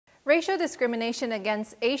Racial discrimination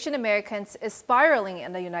against Asian Americans is spiraling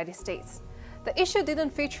in the United States. The issue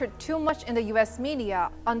didn't feature too much in the US media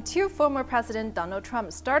until former President Donald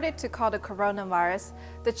Trump started to call the coronavirus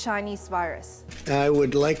the Chinese virus. I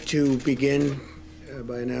would like to begin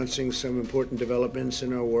by announcing some important developments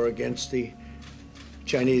in our war against the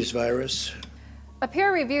Chinese virus. A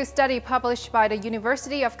peer-reviewed study published by the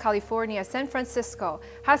University of California, San Francisco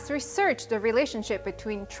has researched the relationship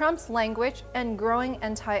between Trump's language and growing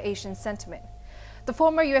anti-Asian sentiment. The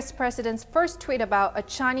former US president's first tweet about a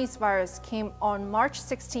Chinese virus came on March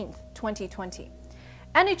 16, 2020,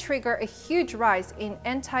 and it triggered a huge rise in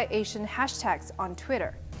anti-Asian hashtags on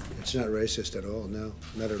Twitter. It's not racist at all, no,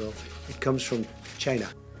 not at all. It comes from China.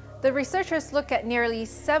 The researchers looked at nearly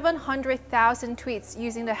 700,000 tweets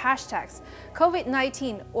using the hashtags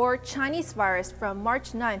COVID-19 or Chinese virus from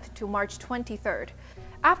March 9th to March 23rd.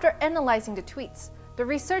 After analyzing the tweets, the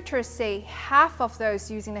researchers say half of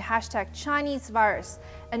those using the hashtag Chinese virus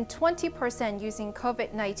and 20% using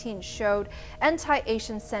COVID-19 showed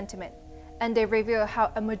anti-Asian sentiment, and they reveal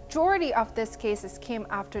how a majority of these cases came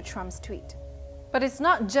after Trump's tweet. But it's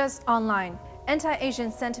not just online.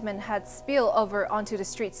 Anti-Asian sentiment had spilled over onto the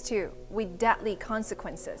streets too, with deadly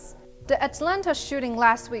consequences. The Atlanta shooting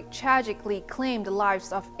last week tragically claimed the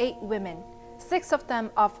lives of 8 women, 6 of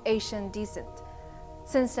them of Asian descent.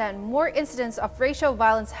 Since then, more incidents of racial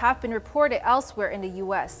violence have been reported elsewhere in the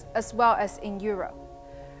US, as well as in Europe.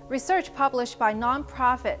 Research published by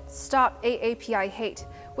nonprofit Stop AAPI Hate,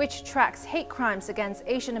 which tracks hate crimes against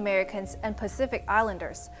Asian Americans and Pacific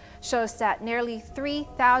Islanders, shows that nearly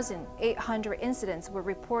 3,800 incidents were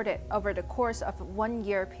reported over the course of a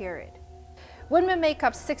 1-year period. Women make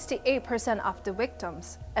up 68% of the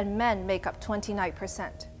victims, and men make up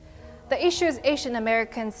 29%. The issues Asian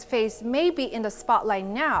Americans face may be in the spotlight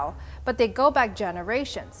now, but they go back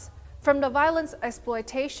generations. From the violent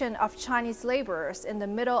exploitation of Chinese laborers in the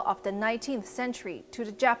middle of the 19th century to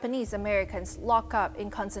the Japanese Americans locked up in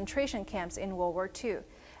concentration camps in World War II,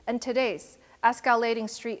 and today's escalating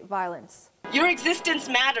street violence. Your existence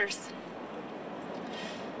matters.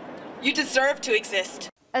 You deserve to exist.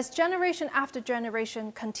 As generation after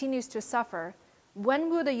generation continues to suffer, when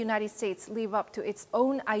will the United States live up to its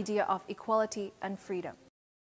own idea of equality and freedom?